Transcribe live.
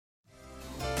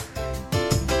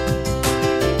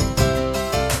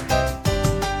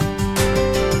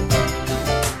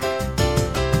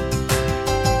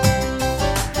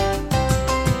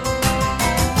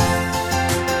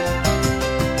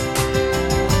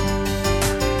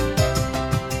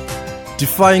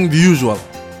defying the usual.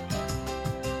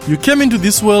 You came into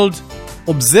this world,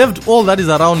 observed all that is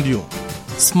around you,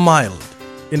 smiled,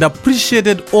 and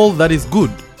appreciated all that is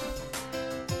good.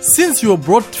 Since you were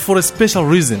brought for a special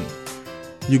reason,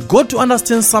 you got to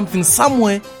understand something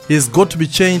somewhere has got to be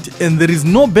changed, and there is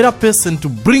no better person to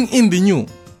bring in the new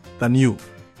than you.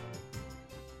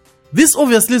 This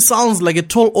obviously sounds like a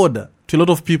tall order to a lot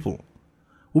of people.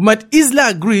 We might easily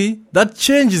agree that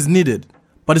change is needed,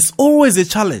 but it's always a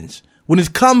challenge when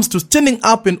it comes to standing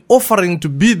up and offering to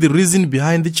be the reason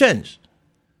behind the change.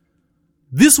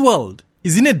 This world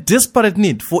is in a desperate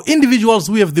need for individuals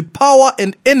who have the power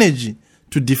and energy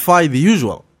to defy the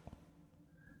usual.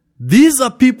 These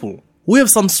are people who have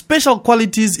some special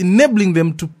qualities enabling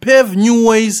them to pave new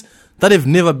ways that have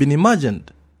never been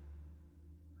imagined.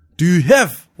 Do you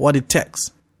have what it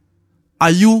takes?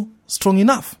 Are you strong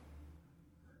enough?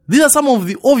 These are some of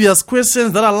the obvious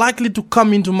questions that are likely to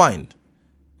come into mind.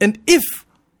 And if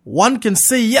one can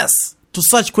say yes to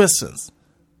such questions,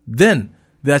 then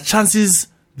there are chances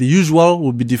the usual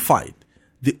will be defied,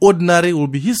 the ordinary will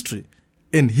be history,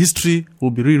 and history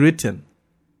will be rewritten.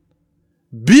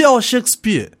 Be our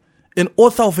Shakespeare, an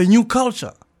author of a new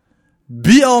culture.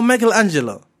 Be our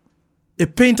Michelangelo, a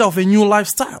painter of a new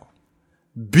lifestyle.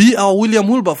 Be our William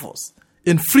Wilberforce,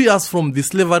 and free us from the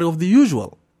slavery of the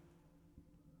usual.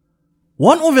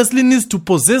 One obviously needs to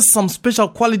possess some special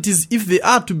qualities if they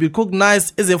are to be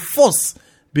recognized as a force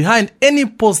behind any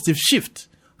positive shift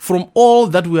from all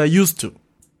that we are used to.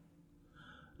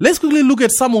 Let's quickly look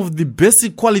at some of the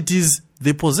basic qualities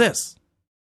they possess.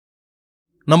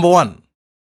 Number 1,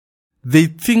 they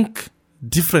think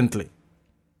differently.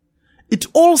 It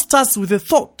all starts with a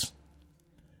thought.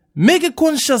 Make a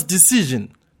conscious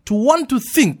decision to want to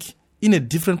think in a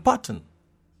different pattern.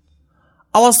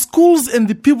 Our schools and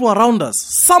the people around us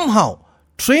somehow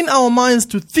train our minds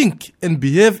to think and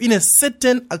behave in a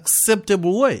certain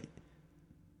acceptable way.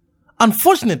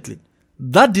 Unfortunately,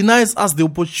 that denies us the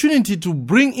opportunity to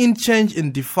bring in change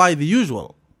and defy the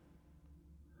usual.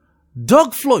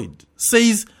 Doug Floyd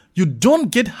says you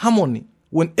don't get harmony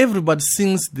when everybody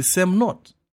sings the same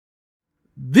note.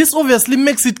 This obviously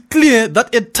makes it clear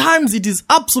that at times it is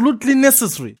absolutely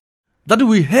necessary that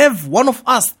we have one of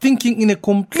us thinking in a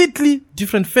completely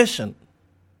different fashion.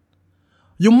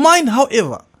 Your mind,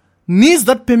 however, needs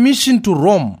that permission to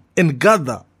roam and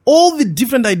gather all the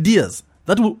different ideas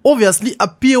that will obviously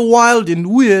appear wild and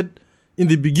weird in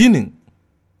the beginning.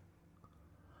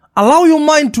 Allow your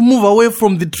mind to move away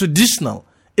from the traditional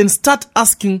and start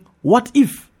asking what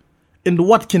if and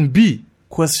what can be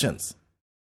questions.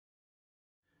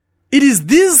 It is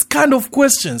these kind of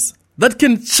questions that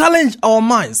can challenge our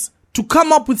minds to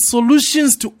come up with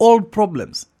solutions to old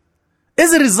problems.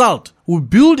 As a result, we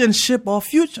build and shape our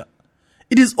future.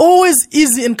 It is always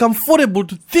easy and comfortable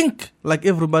to think like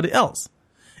everybody else.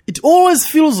 It always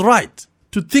feels right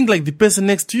to think like the person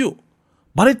next to you.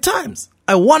 But at times,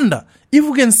 I wonder if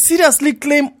we can seriously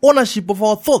claim ownership of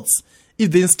our thoughts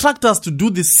if they instruct us to do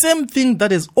the same thing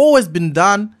that has always been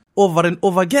done over and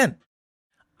over again.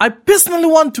 I personally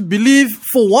want to believe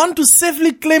for one to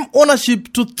safely claim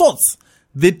ownership to thoughts,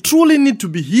 they truly need to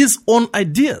be his own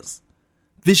ideas.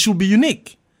 They should be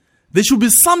unique. They should be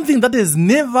something that has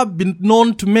never been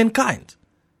known to mankind.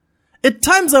 At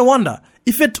times I wonder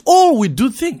if at all we do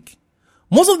think.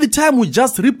 Most of the time we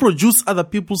just reproduce other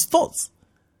people's thoughts.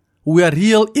 We are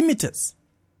real imitators.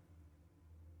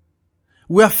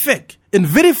 We are fake and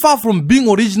very far from being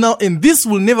original, and this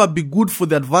will never be good for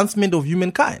the advancement of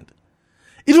humankind.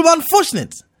 It will be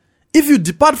unfortunate if you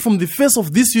depart from the face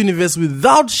of this universe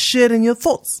without sharing your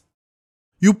thoughts.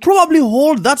 You probably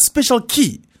hold that special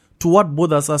key to what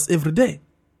bothers us every day.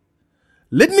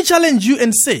 Let me challenge you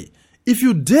and say, if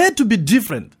you dare to be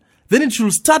different, then it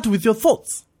should start with your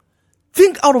thoughts.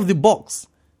 Think out of the box.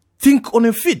 Think on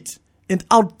your feet and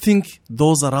outthink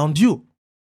those around you.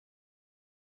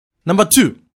 Number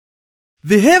 2,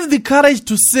 they have the courage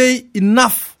to say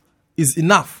enough is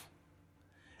enough.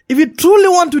 If you truly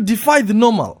want to defy the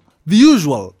normal, the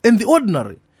usual, and the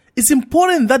ordinary, it's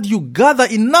important that you gather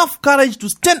enough courage to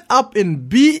stand up and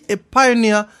be a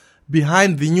pioneer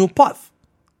behind the new path.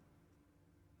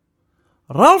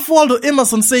 Ralph Waldo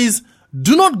Emerson says,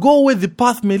 do not go where the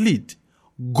path may lead.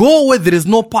 Go where there is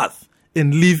no path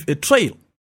and leave a trail.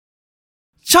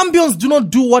 Champions do not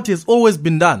do what has always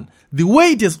been done the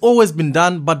way it has always been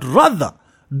done, but rather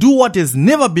do what has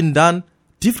never been done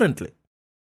differently.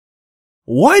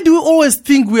 Why do we always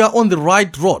think we are on the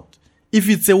right road if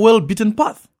it's a well-beaten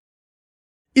path?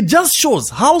 It just shows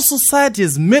how society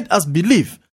has made us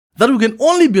believe that we can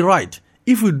only be right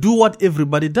if we do what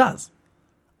everybody does.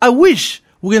 I wish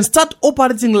we can start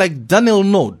operating like Daniel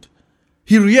Node,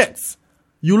 He reacts,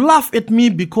 "You laugh at me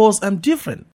because I'm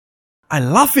different. I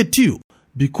laugh at you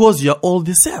because you're all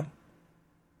the same."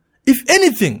 If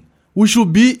anything, we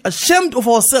should be ashamed of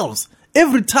ourselves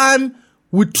every time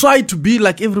we try to be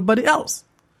like everybody else.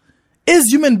 As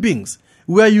human beings,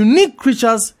 we are unique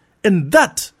creatures, and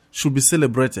that should be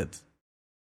celebrated.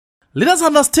 Let us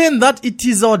understand that it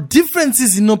is our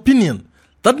differences in opinion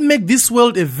that make this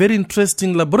world a very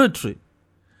interesting laboratory.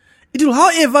 It will,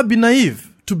 however, be naive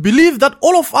to believe that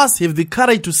all of us have the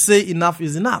courage to say enough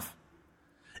is enough.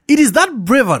 It is that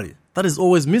bravery that is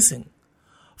always missing.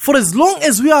 For as long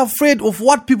as we are afraid of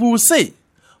what people will say,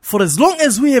 for as long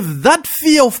as we have that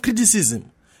fear of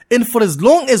criticism, and for as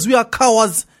long as we are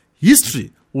cowards,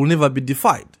 history will never be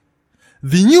defied.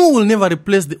 The new will never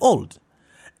replace the old,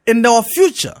 and our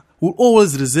future will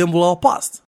always resemble our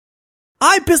past.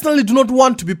 I personally do not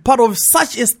want to be part of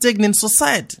such a stagnant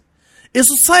society, a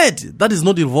society that is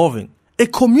not evolving, a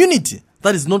community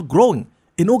that is not growing,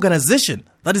 an organization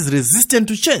that is resistant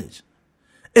to change,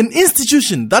 an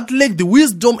institution that lacks the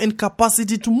wisdom and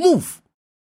capacity to move.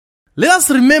 Let us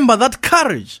remember that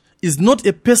courage is not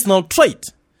a personal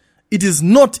trait. It is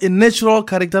not a natural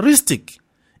characteristic.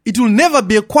 It will never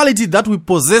be a quality that we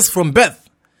possess from birth.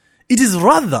 It is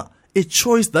rather a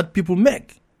choice that people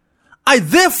make. I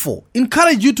therefore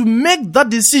encourage you to make that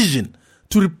decision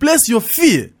to replace your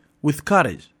fear with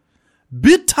courage.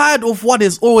 Be tired of what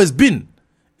has always been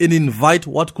and invite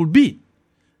what could be.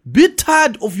 Be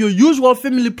tired of your usual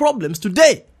family problems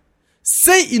today.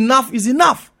 Say enough is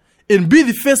enough and be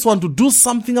the first one to do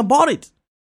something about it.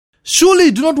 Surely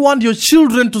you do not want your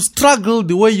children to struggle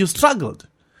the way you struggled.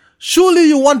 Surely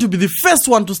you want to be the first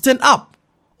one to stand up.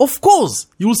 Of course,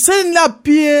 you will certainly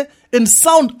appear and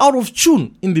sound out of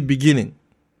tune in the beginning.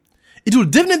 It will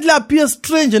definitely appear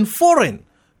strange and foreign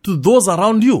to those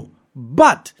around you.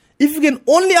 But if you can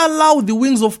only allow the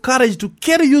wings of courage to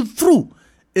carry you through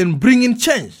and bring in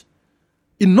change,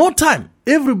 in no time,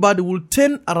 everybody will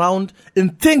turn around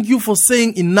and thank you for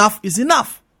saying enough is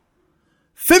enough.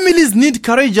 Families need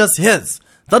courageous heads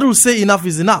that will say enough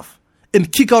is enough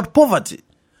and kick out poverty.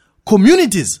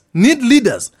 Communities need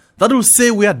leaders that will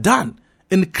say we are done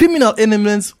and criminal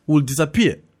elements will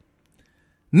disappear.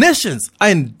 Nations are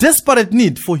in desperate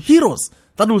need for heroes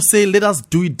that will say let us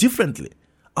do it differently.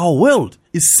 Our world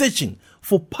is searching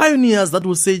for pioneers that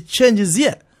will say change is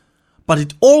here. But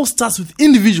it all starts with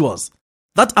individuals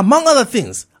that, among other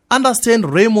things,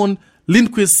 understand Raymond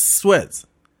Lindquist's words.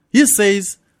 He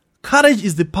says, courage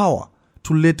is the power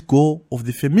to let go of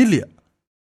the familiar.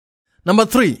 Number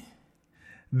 3,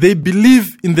 they believe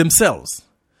in themselves.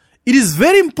 It is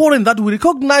very important that we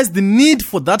recognize the need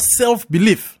for that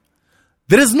self-belief.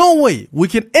 There is no way we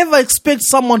can ever expect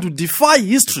someone to defy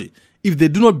history if they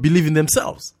do not believe in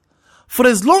themselves. For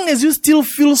as long as you still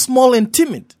feel small and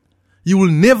timid, you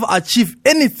will never achieve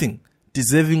anything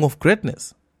deserving of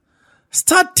greatness.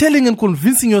 Start telling and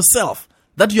convincing yourself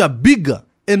that you are bigger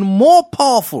and more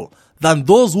powerful than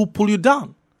those who pull you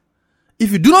down.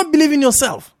 If you do not believe in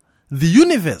yourself, the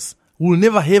universe will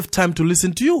never have time to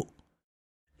listen to you.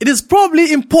 It is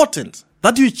probably important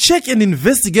that you check and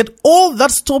investigate all that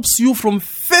stops you from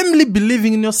firmly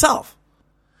believing in yourself.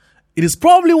 It is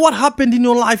probably what happened in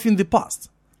your life in the past.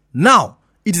 Now,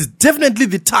 it is definitely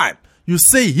the time you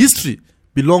say history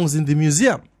belongs in the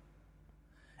museum.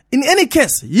 In any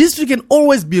case, history can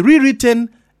always be rewritten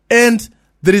and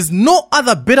there is no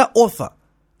other better author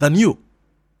than you.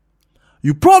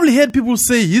 You probably heard people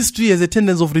say history has a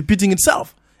tendency of repeating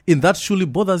itself, and that surely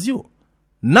bothers you.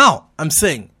 Now, I'm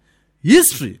saying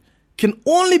history can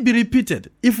only be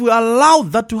repeated if we allow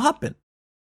that to happen.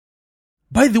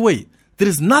 By the way, there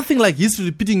is nothing like history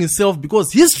repeating itself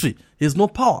because history has no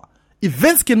power.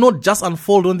 Events cannot just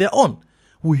unfold on their own.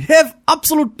 We have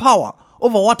absolute power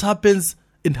over what happens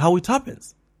and how it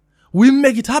happens. We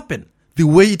make it happen the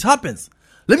way it happens.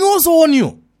 Let me also warn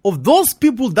you of those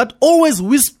people that always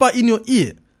whisper in your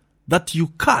ear that you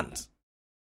can't.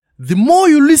 The more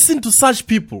you listen to such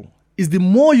people is the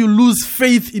more you lose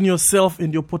faith in yourself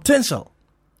and your potential.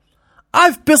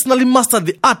 I've personally mastered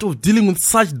the art of dealing with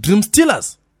such dream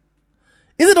stealers.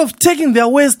 Instead of taking their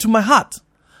ways to my heart,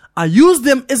 I use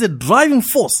them as a driving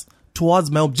force towards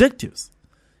my objectives.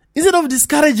 Instead of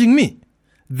discouraging me,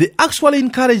 they actually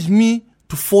encourage me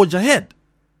to forge ahead.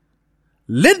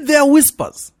 Let their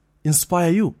whispers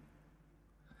inspire you.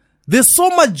 There's so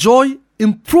much joy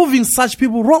in proving such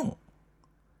people wrong.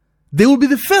 They will be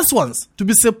the first ones to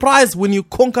be surprised when you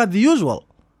conquer the usual.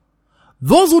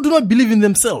 Those who do not believe in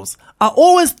themselves are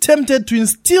always tempted to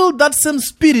instill that same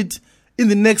spirit in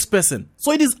the next person.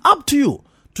 So it is up to you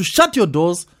to shut your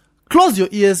doors, close your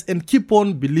ears, and keep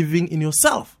on believing in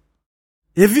yourself.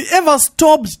 Have you ever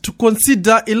stopped to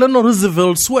consider Eleanor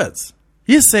Roosevelt's words?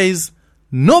 He says,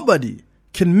 nobody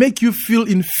can make you feel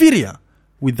inferior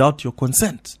without your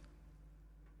consent.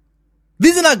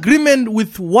 This is in agreement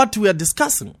with what we are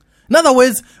discussing. In other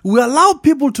words, we allow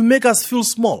people to make us feel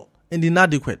small and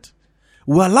inadequate.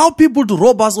 We allow people to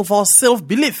rob us of our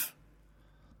self-belief.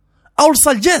 I would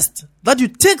suggest that you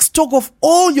take stock of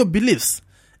all your beliefs,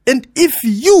 and if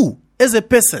you, as a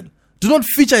person, do not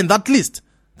feature in that list,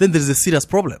 then there is a serious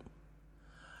problem.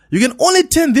 You can only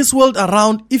turn this world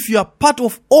around if you are part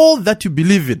of all that you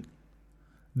believe in.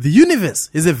 The universe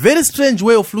is a very strange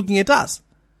way of looking at us.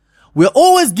 We are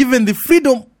always given the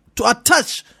freedom to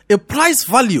attach a price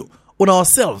value on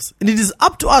ourselves, and it is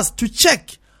up to us to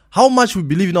check how much we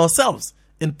believe in ourselves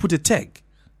and put a tag.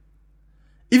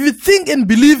 If you think and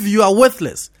believe you are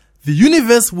worthless, the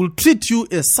universe will treat you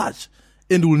as such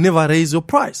and will never raise your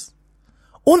price.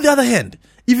 On the other hand,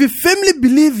 if you firmly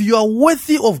believe you are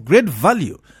worthy of great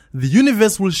value, the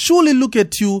universe will surely look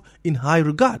at you in high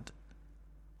regard.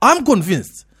 I'm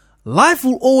convinced life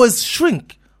will always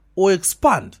shrink or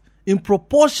expand in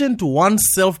proportion to one's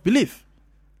self-belief.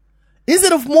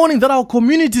 Instead of mourning that our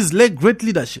communities lack great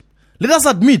leadership, let us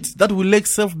admit that we lack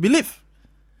self-belief.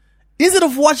 Instead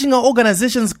of watching our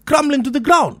organizations crumbling to the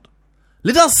ground,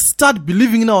 let us start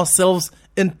believing in ourselves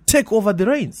and take over the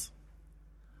reins.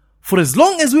 For as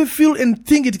long as we feel and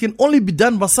think it can only be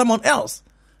done by someone else,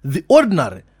 the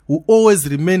ordinary will always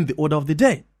remain the order of the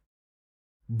day.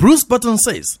 Bruce Barton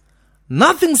says,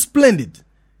 nothing splendid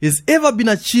has ever been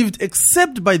achieved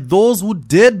except by those who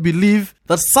dared believe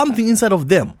that something inside of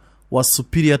them was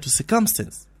superior to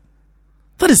circumstance.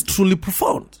 That is truly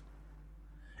profound.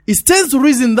 It stands to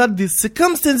reason that the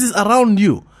circumstances around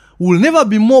you will never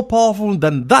be more powerful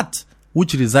than that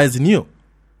which resides in you.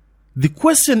 The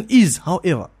question is,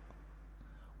 however,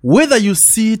 whether you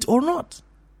see it or not.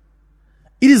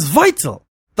 It is vital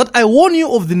that I warn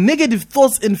you of the negative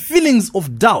thoughts and feelings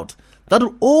of doubt that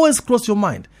will always cross your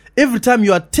mind every time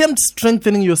you attempt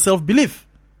strengthening your self-belief.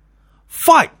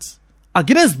 Fight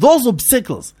against those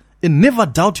obstacles and never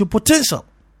doubt your potential.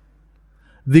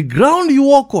 The ground you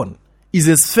walk on is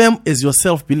as firm as your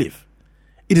self-belief.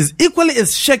 It is equally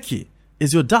as shaky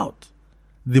as your doubt.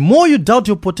 The more you doubt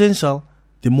your potential,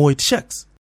 the more it shakes.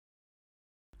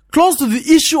 Close to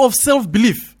the issue of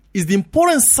self-belief is the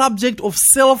important subject of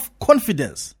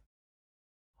self-confidence.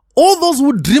 All those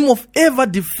who dream of ever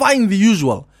defying the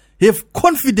usual have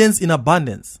confidence in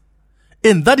abundance.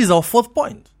 And that is our fourth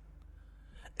point.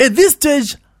 At this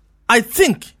stage, I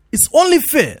think it's only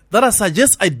fair that I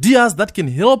suggest ideas that can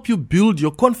help you build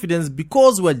your confidence,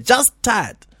 because we're just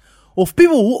tired of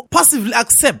people who passively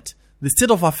accept the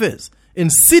state of affairs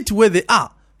and sit where they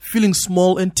are, feeling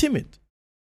small and timid.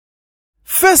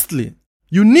 Firstly,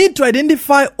 you need to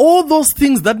identify all those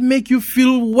things that make you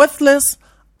feel worthless,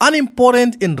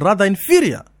 unimportant, and rather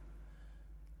inferior.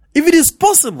 If it is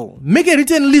possible, make a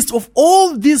written list of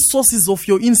all these sources of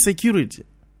your insecurity.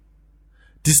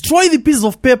 Destroy the piece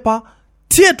of paper,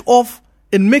 tear it off,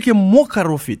 and make a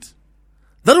mockery of it.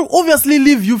 That will obviously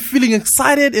leave you feeling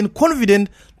excited and confident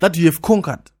that you have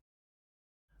conquered.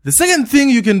 The second thing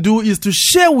you can do is to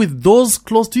share with those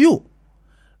close to you.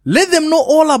 Let them know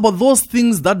all about those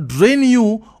things that drain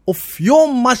you of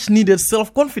your much needed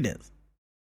self-confidence.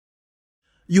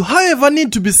 You, however,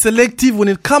 need to be selective when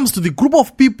it comes to the group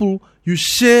of people you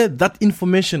share that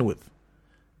information with.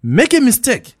 Make a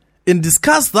mistake and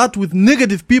discuss that with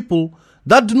negative people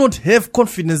that do not have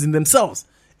confidence in themselves,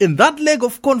 and that lack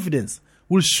of confidence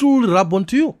will surely rub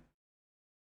onto you.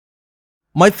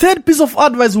 My third piece of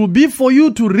advice will be for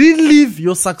you to relive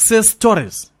your success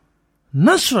stories.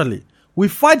 Naturally, we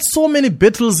fight so many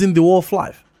battles in the war of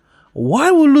life.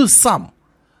 While we lose some,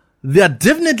 there are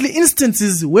definitely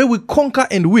instances where we conquer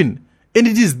and win, and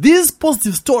it is these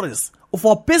positive stories of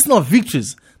our personal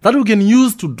victories that we can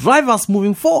use to drive us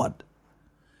moving forward.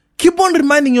 Keep on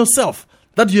reminding yourself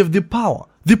that you have the power,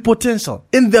 the potential,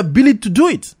 and the ability to do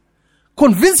it.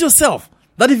 Convince yourself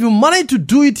that if you managed to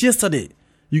do it yesterday,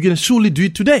 you can surely do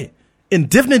it today, and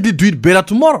definitely do it better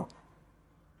tomorrow.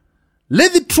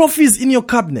 Let the trophies in your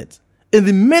cabinet and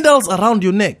the medals around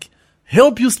your neck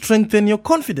help you strengthen your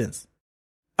confidence.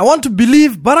 I want to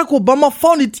believe Barack Obama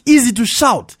found it easy to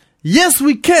shout, "Yes,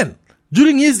 we can,"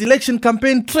 during his election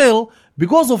campaign trail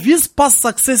because of his past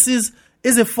successes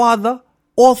as a father,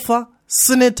 author,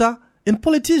 senator, and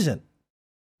politician.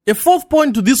 A fourth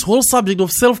point to this whole subject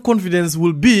of self-confidence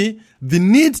will be the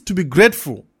need to be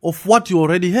grateful of what you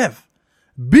already have.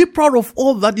 Be proud of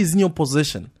all that is in your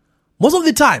possession. Most of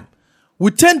the time, we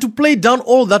tend to play down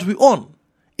all that we own.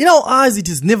 In our eyes, it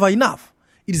is never enough.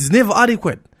 It is never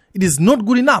adequate. It is not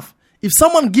good enough. If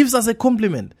someone gives us a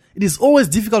compliment, it is always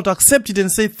difficult to accept it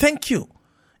and say thank you.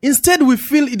 Instead, we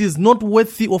feel it is not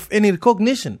worthy of any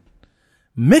recognition.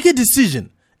 Make a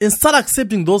decision and start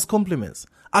accepting those compliments.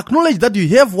 Acknowledge that you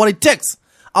have what it takes.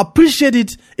 Appreciate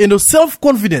it, and your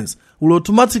self-confidence will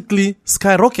automatically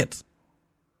skyrocket.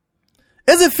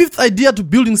 As a fifth idea to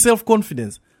building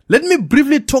self-confidence, let me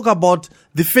briefly talk about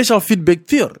the facial feedback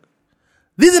theory.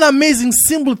 This is an amazing,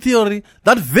 simple theory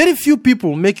that very few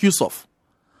people make use of.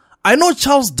 I know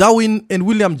Charles Darwin and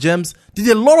William James did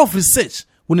a lot of research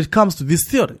when it comes to this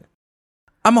theory.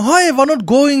 I'm, however, not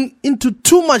going into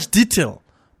too much detail,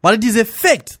 but it is a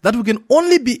fact that we can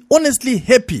only be honestly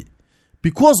happy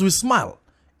because we smile,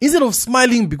 instead of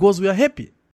smiling because we are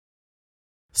happy.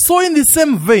 So in the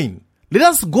same vein, let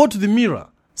us go to the mirror,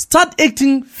 start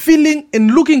acting, feeling,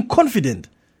 and looking confident,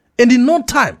 and in no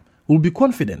time, we'll be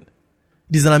confident.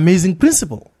 It is an amazing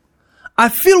principle. I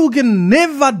feel we can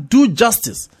never do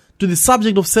justice to the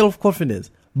subject of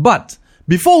self-confidence, but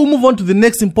before we move on to the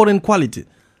next important quality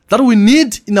that we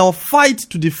need in our fight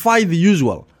to defy the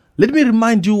usual, let me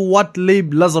remind you what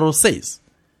Leib Lazarus says.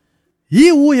 He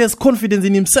who has confidence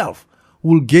in himself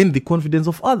will gain the confidence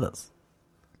of others.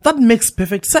 That makes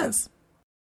perfect sense.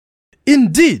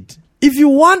 Indeed, if you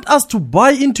want us to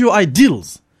buy into your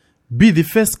ideals, be the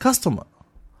first customer.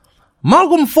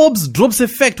 Malcolm Forbes drops a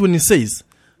fact when he says,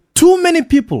 too many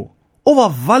people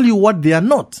overvalue what they are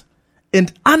not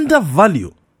and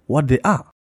undervalue what they are.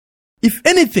 If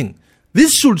anything,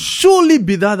 this should surely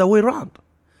be the other way around.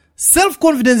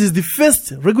 Self-confidence is the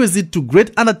first requisite to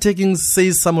great undertakings,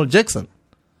 says Samuel Jackson.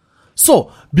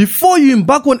 So, before you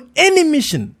embark on any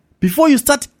mission, before you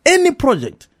start any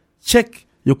project, check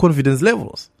your confidence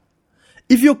levels.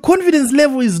 If your confidence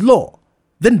level is low,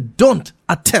 then don't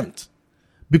attempt,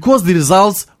 because the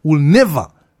results will never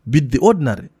beat the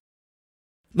ordinary.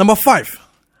 Number 5.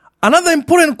 Another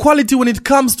important quality when it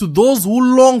comes to those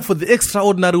who long for the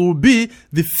extraordinary will be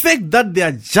the fact that they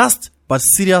are just but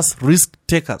serious risk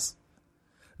takers.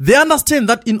 They understand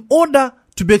that in order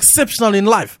to be exceptional in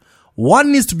life,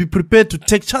 one needs to be prepared to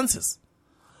take chances.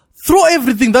 Throw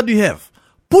everything that you have,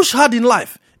 push hard in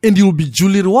life, and you will be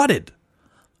duly rewarded.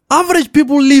 Average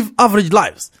people live average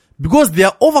lives because they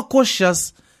are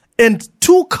overcautious and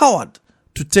too coward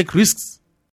to take risks.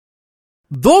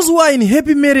 Those who are in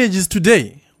happy marriages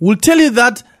today will tell you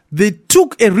that they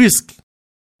took a risk,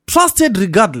 trusted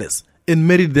regardless, and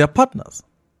married their partners.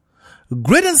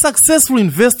 Great and successful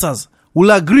investors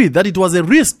will agree that it was a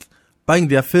risk buying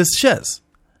their first shares.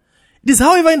 It is,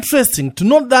 however, interesting to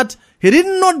note that had it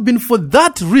not been for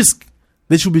that risk,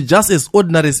 they should be just as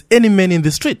ordinary as any man in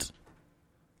the street.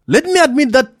 Let me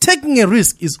admit that taking a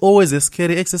risk is always a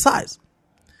scary exercise.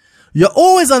 You are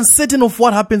always uncertain of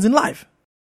what happens in life.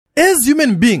 As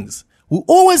human beings, we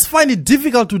always find it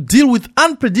difficult to deal with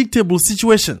unpredictable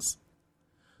situations.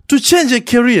 To change a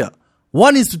career,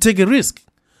 one is to take a risk.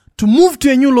 To move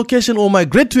to a new location or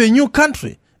migrate to a new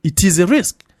country, it is a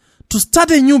risk. To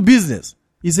start a new business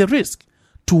is a risk.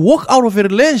 To walk out of a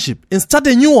relationship and start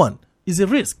a new one is a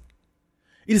risk.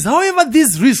 It is, however,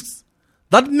 these risks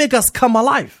that make us come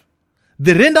alive.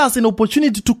 They render us an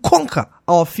opportunity to conquer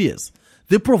our fears.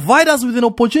 They provide us with an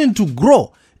opportunity to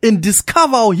grow and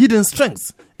discover our hidden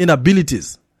strengths and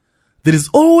abilities. There is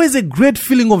always a great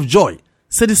feeling of joy,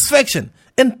 satisfaction,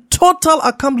 and total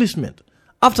accomplishment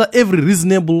after every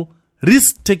reasonable,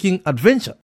 risk-taking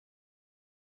adventure.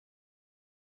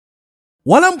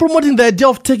 While I'm promoting the idea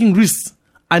of taking risks,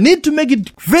 I need to make it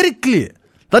very clear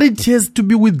that it has to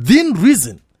be within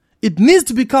reason. It needs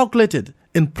to be calculated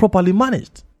and properly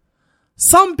managed.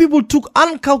 Some people took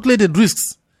uncalculated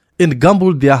risks and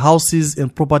gambled their houses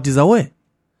and properties away.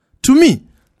 To me,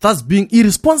 that's being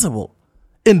irresponsible,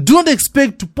 and do not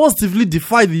expect to positively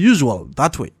defy the usual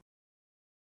that way.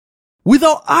 With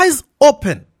our eyes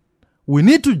open, we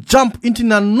need to jump into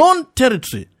an unknown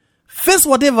territory, face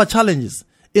whatever challenges,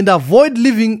 and avoid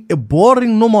living a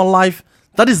boring normal life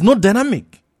that is not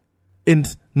dynamic and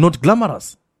not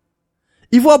glamorous.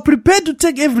 If we are prepared to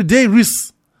take everyday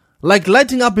risks, like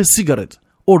lighting up a cigarette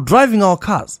or driving our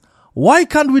cars, why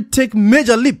can't we take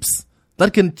major leaps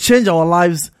that can change our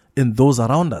lives and those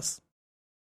around us?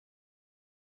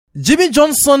 Jimmy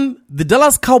Johnson, the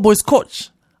Dallas Cowboys coach,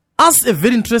 asks a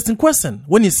very interesting question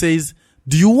when he says,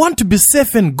 do you want to be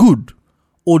safe and good,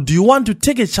 or do you want to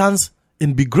take a chance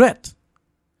and be great?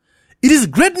 It is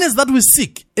greatness that we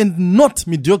seek and not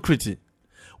mediocrity.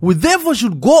 We therefore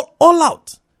should go all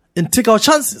out and take our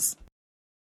chances.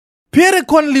 Pierre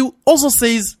Connolly also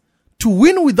says, to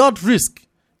win without risk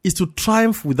is to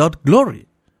triumph without glory.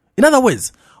 In other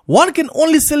words, one can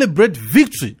only celebrate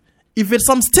victory if at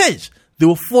some stage they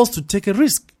were forced to take a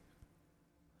risk.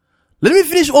 Let me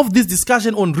finish off this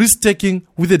discussion on risk-taking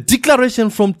with a declaration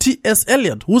from T.S.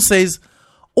 Eliot, who says,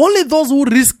 "Only those who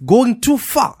risk going too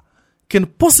far can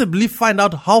possibly find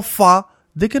out how far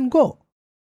they can go."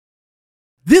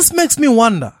 This makes me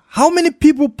wonder how many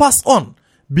people pass on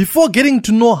before getting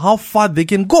to know how far they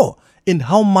can go and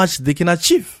how much they can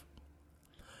achieve.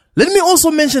 Let me also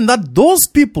mention that those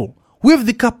people who have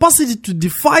the capacity to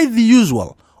defy the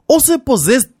usual also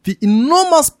possess the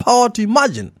enormous power to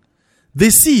imagine. They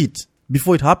see it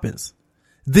before it happens.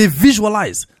 They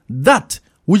visualize that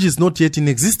which is not yet in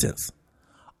existence.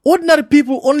 Ordinary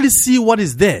people only see what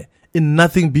is there and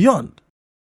nothing beyond.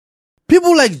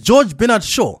 People like George Bernard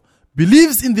Shaw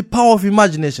believes in the power of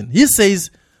imagination. He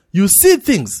says, "You see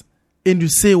things and you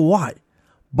say why,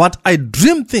 but I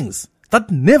dream things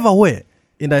that never were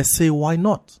and I say why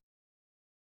not."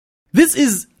 This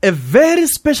is a very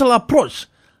special approach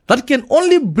that can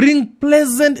only bring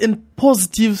pleasant and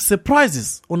positive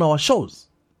surprises on our shows.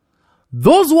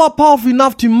 Those who are powerful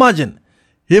enough to imagine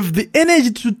have the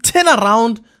energy to turn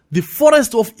around the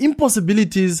forest of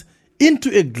impossibilities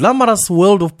into a glamorous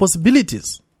world of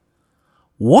possibilities.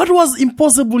 What was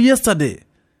impossible yesterday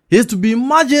is to be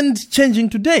imagined changing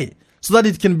today so that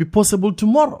it can be possible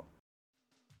tomorrow.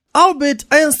 Albert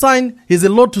Einstein has a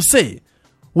lot to say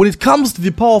when it comes to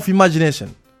the power of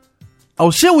imagination.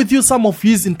 I'll share with you some of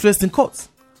his interesting quotes.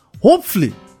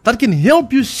 Hopefully, that can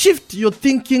help you shift your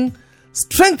thinking,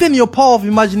 strengthen your power of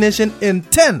imagination, and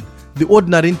turn the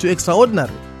ordinary into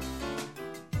extraordinary.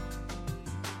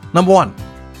 Number 1,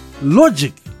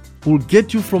 logic will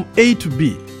get you from A to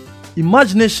B.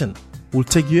 Imagination will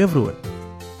take you everywhere.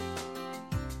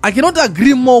 I cannot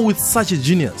agree more with such a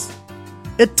genius.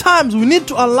 At times, we need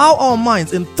to allow our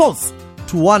minds and thoughts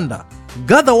to wander,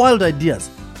 gather wild ideas,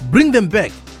 bring them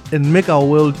back, and make our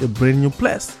world a brand new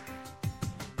place.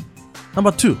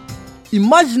 Number 2,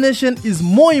 imagination is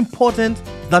more important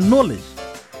than knowledge.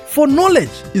 For knowledge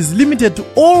is limited to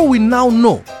all we now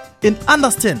know and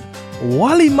understand,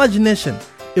 while imagination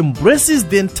embraces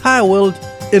the entire world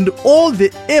and all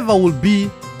there ever will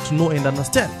be to know and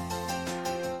understand.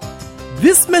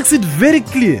 This makes it very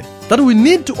clear that we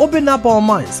need to open up our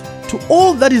minds to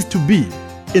all that is to be,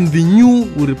 and the new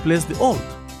will replace the old.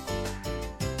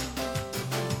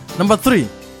 Number 3,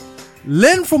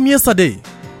 learn from yesterday,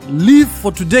 live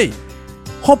for today,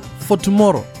 hope for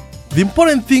tomorrow. The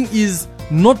important thing is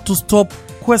not to stop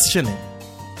questioning.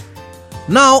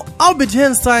 Now, Albert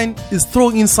Einstein is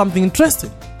throwing in something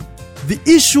interesting: the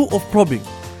issue of probing.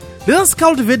 Let us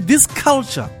cultivate this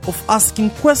culture of asking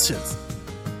questions.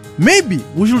 Maybe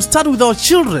we should start with our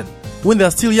children when they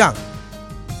are still young.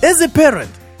 As a parent,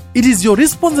 it is your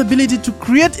responsibility to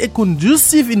create a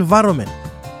conducive environment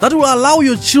that will allow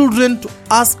your children to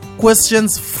ask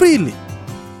questions freely.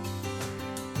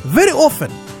 Very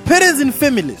often, parents in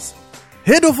families,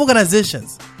 head of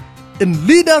organizations, and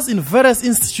leaders in various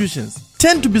institutions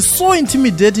tend to be so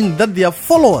intimidating that their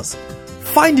followers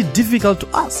find it difficult to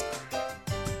ask.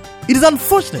 It is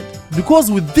unfortunate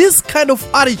because with this kind of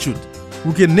attitude,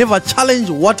 we can never challenge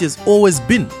what has always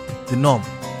been the norm.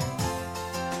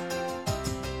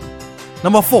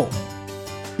 Number 4,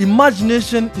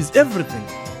 imagination is everything.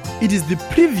 It is the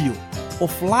preview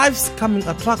of life's coming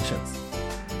attractions.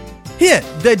 Here,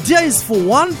 the idea is for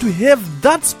one to have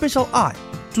that special eye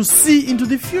to see into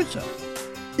the future.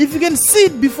 If you can see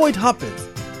it before it happens,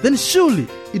 then surely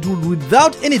it will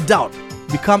without any doubt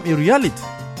become a reality.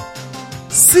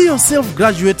 See yourself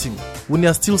graduating when you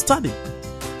are still studying.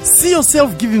 See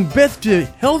yourself giving birth to a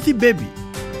healthy baby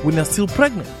when you are still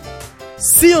pregnant.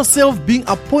 See yourself being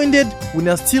appointed when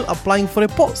you are still applying for a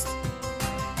post.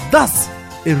 That's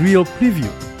a real preview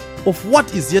of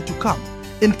what is yet to come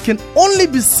and can only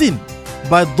be seen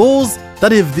by those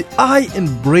that have the eye and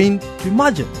brain to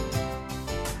imagine.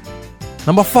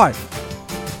 Number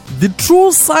 5, the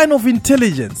true sign of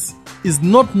intelligence is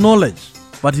not knowledge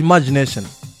but imagination.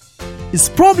 It's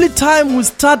probably time we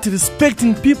start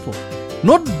respecting people,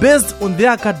 not based on their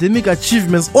academic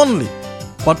achievements only,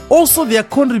 but also their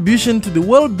contribution to the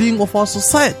well-being of our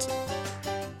society.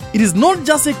 It is not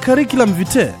just a curriculum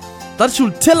vitae that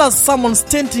should tell us someone's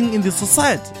standing in the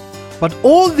society, but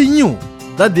all the new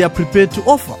that they are prepared to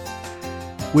offer.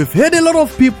 We've heard a lot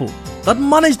of people that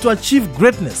managed to achieve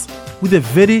greatness with a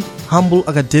very humble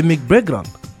academic background.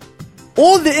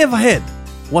 All they ever had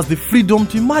was the freedom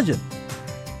to imagine.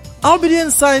 Albert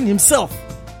Einstein himself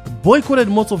boycotted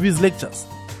most of his lectures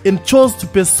and chose to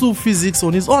pursue physics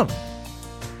on his own.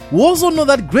 We also know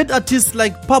that great artists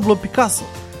like Pablo Picasso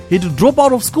had to drop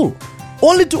out of school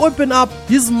only to open up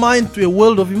his mind to a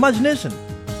world of imagination.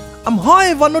 I'm,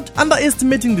 however, not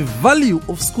underestimating the value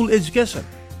of school education.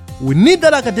 We need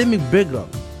that academic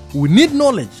background, we need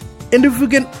knowledge. And if we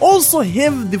can also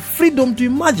have the freedom to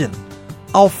imagine,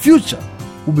 our future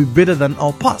will be better than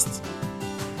our past.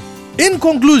 In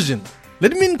conclusion,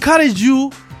 let me encourage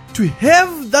you to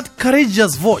have that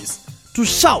courageous voice to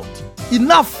shout,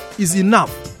 enough is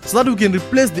enough, so that we can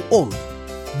replace the old.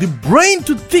 The brain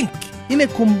to think in a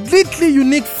completely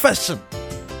unique fashion.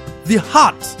 The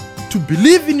heart to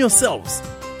believe in yourselves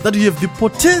that you have the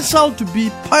potential to be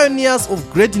pioneers of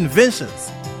great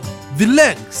inventions. The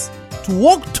legs to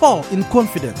walk tall in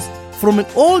confidence from an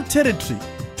old territory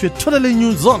to a totally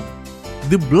new zone.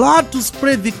 The blood to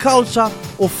spread the culture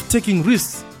of taking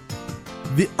risks.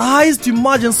 The eyes to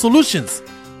imagine solutions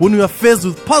when we are faced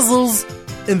with puzzles,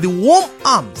 and the warm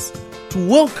arms to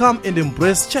welcome and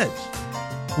embrace change.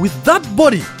 With that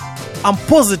body, I'm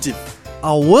positive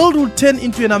our world will turn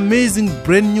into an amazing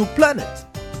brand new planet.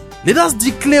 Let us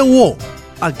declare war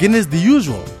against the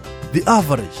usual, the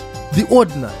average, the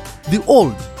ordinary, the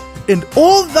old, and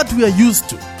all that we are used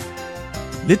to.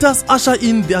 Let us usher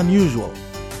in the unusual,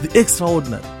 the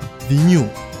extraordinary, the new,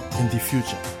 and the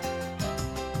future.